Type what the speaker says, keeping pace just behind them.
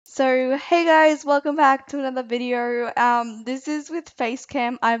So hey guys, welcome back to another video. This is with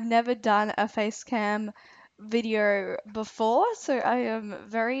Facecam. I've never done a Facecam video before, so I am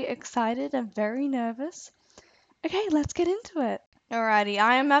very excited and very nervous. Okay, let's get into it. Alrighty,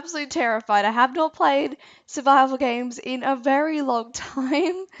 I am absolutely terrified. I have not played survival games in a very long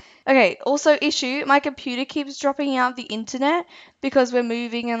time. Okay, also issue, my computer keeps dropping out the internet because we're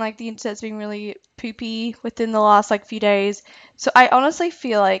moving and like the internet's been really poopy within the last like few days. So I honestly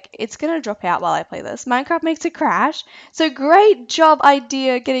feel like it's gonna drop out while I play this. Minecraft makes it crash. So great job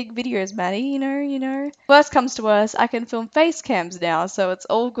idea getting videos, Maddie, you know. Worst comes to worst, I can film face cams now, so it's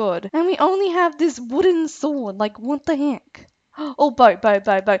all good. And we only have this wooden sword, like what the heck? Oh, boat.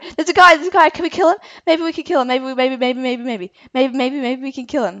 There's a guy. Can we kill him? Maybe we can kill him. Maybe we can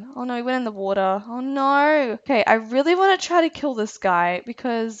kill him. Oh no, he went in the water. Oh no. Okay, I really want to try to kill this guy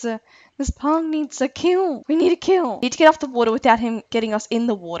because this pug needs a kill. We need a kill. We need to get off the water without him getting us in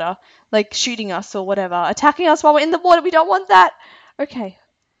the water, like shooting us or whatever, attacking us while we're in the water. We don't want that. Okay.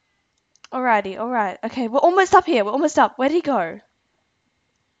 Alrighty, alright. Okay, we're almost up here. We're almost up. Where did he go?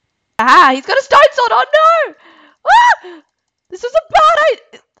 Ah, he's got a stone sword. Oh no! Ah! This was a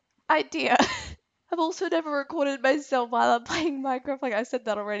bad idea. I've also never recorded myself while I'm playing Minecraft. Like I said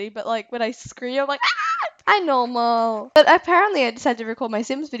that already, but like when I scream, I'm like, ah! I'm normal. But apparently I decided to record my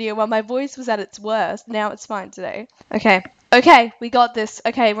Sims video while my voice was at its worst. Now it's fine today. Okay. Okay, we got this.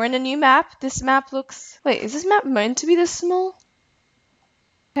 Okay, we're in a new map. This map looks... Wait, is this map meant to be this small?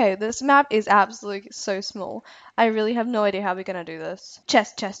 Okay, this map is absolutely so small. I really have no idea how we're gonna do this.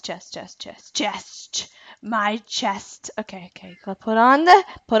 Chest. My chest. Okay. Gotta put on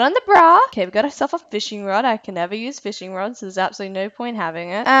the bra. Okay, we got ourselves a fishing rod. I can never use fishing rods, so there's absolutely no point having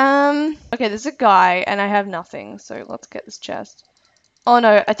it. Okay, there's a guy, and I have nothing, so let's get this chest. Oh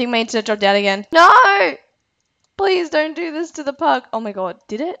no, I think my internet dropped out again. No! Please don't do this to the pug. Oh my god,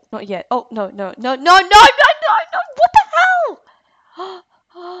 did it? Not yet. Oh, no. What the hell?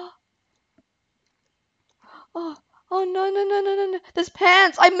 Oh, no. There's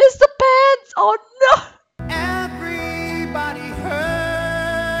pants. I missed the pants. Oh no. Everybody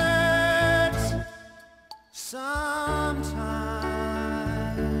hurts sometimes.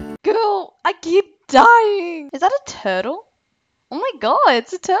 Girl, I keep dying. Is that a turtle? Oh my god,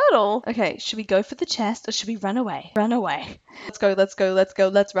 it's a turtle. Okay, should we go for the chest or should we run away? Run away. Let's go. Let's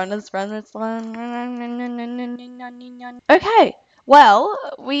run. Okay. Well,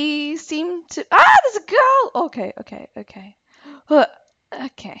 we seem to... Ah, there's a girl! Okay. Okay.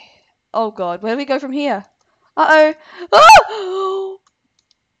 Oh god, where do we go from here? Uh-oh. Oh!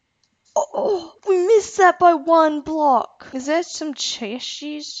 Oh, we missed that by one block. Is there some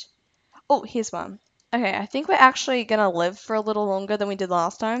chests? Oh, here's one. Okay, I think we're actually gonna live for a little longer than we did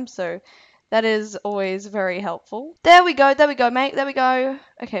last time, so that is always very helpful. There we go, mate. There we go.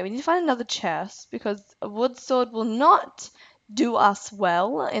 Okay, we need to find another chest because a wood sword will not do us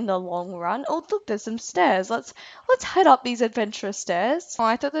well in the long run. Oh, look, there's some stairs. Let's head up these adventurous stairs. Oh,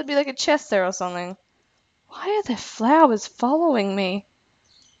 I thought there'd be like a chest there or something. Why are there flowers following me?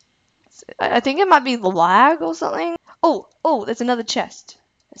 I think it might be lag or something. Oh, there's another chest.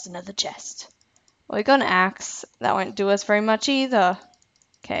 Well, we got an axe. That won't do us very much either.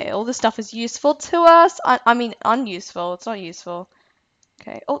 Okay, all this stuff is useful to us. I mean, unuseful. It's not useful.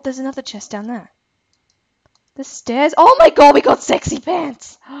 Okay. Oh, there's another chest down there. The stairs. Oh my god, we got sexy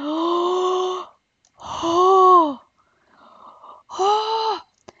pants.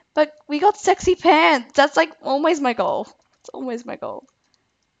 But we got sexy pants. That's like always my goal. It's always my goal.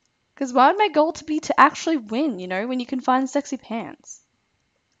 Because why would my goal to be to actually win, you know, when you can find sexy pants?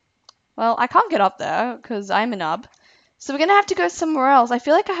 Well, I can't get up there because I'm a nub. So we're going to have to go somewhere else. I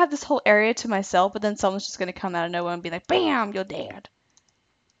feel like I have this whole area to myself, but then someone's just going to come out of nowhere and be like, BAM, you're dead.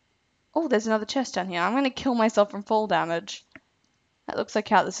 Oh, there's another chest down here. I'm going to kill myself from fall damage. That looks like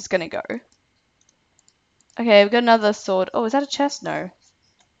how this is going to go. Okay, we've got another sword. Oh, is that a chest? No.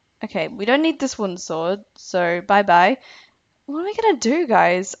 Okay, we don't need this wooden sword, so bye-bye. What am I going to do,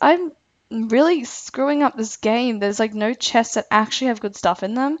 guys? I'm really screwing up this game. There's like no chests that actually have good stuff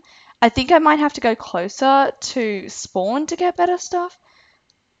in them. I think I might have to go closer to spawn to get better stuff.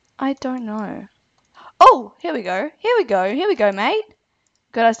 I don't know. Oh, here we go, mate.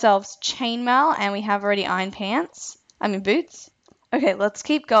 Got ourselves chainmail and we have already iron pants. I mean boots. Okay, let's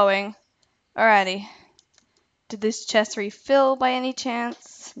keep going. Alrighty. Did this chest refill by any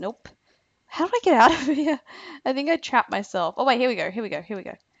chance? Nope. How do I get out of here? I think I trapped myself. Oh wait, here we go.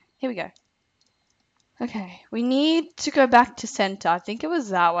 Okay, we need to go back to center. I think it was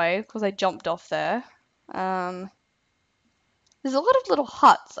that way because I jumped off there. There's a lot of little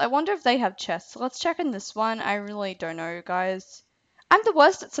huts. I wonder if they have chests. So let's check in this one. I really don't know, guys. I'm the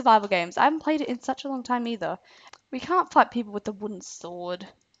worst at survival games. I haven't played it in such a long time either. We can't fight people with a wooden sword.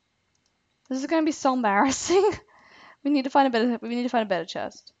 This is going to be so embarrassing. We need to find a better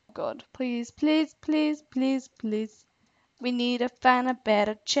chest. God, please, please, please, please, please. We need to find a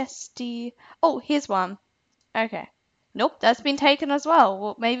better chesty. Oh, here's one. Okay. Nope, that's been taken as well.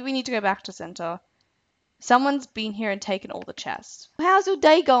 Well, maybe we need to go back to center. Someone's been here and taken all the chests. How's your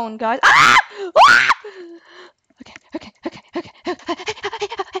day going, guys? Ah! Ah! Okay, okay, okay, okay. Ah!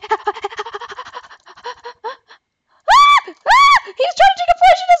 Ah! He's trying to take a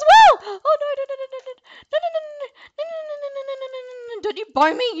potion as well! Oh no, no, no, no, no, no, no, no, no, no, no, no, no, no, no, no, no, don't you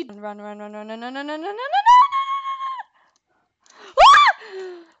buy me? You run, run, run, run, no, no, no, no, no, no, no, no, ah! No,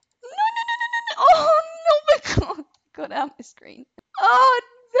 no, no, no, no, no. Oh no, my God. Got out my screen. Oh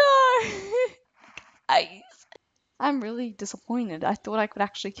no. I'm really disappointed. I thought I could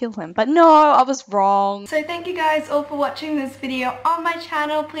actually kill him, but no, I was wrong. So thank you guys all for watching this video on my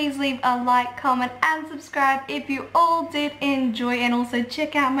channel. Please leave a like, comment and subscribe if you all did enjoy, and also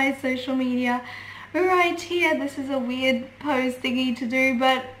check out my social media right here. This is a weird pose thingy to do,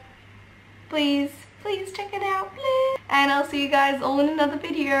 but please check it out, please. And I'll see you guys all in another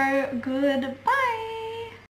video. Goodbye.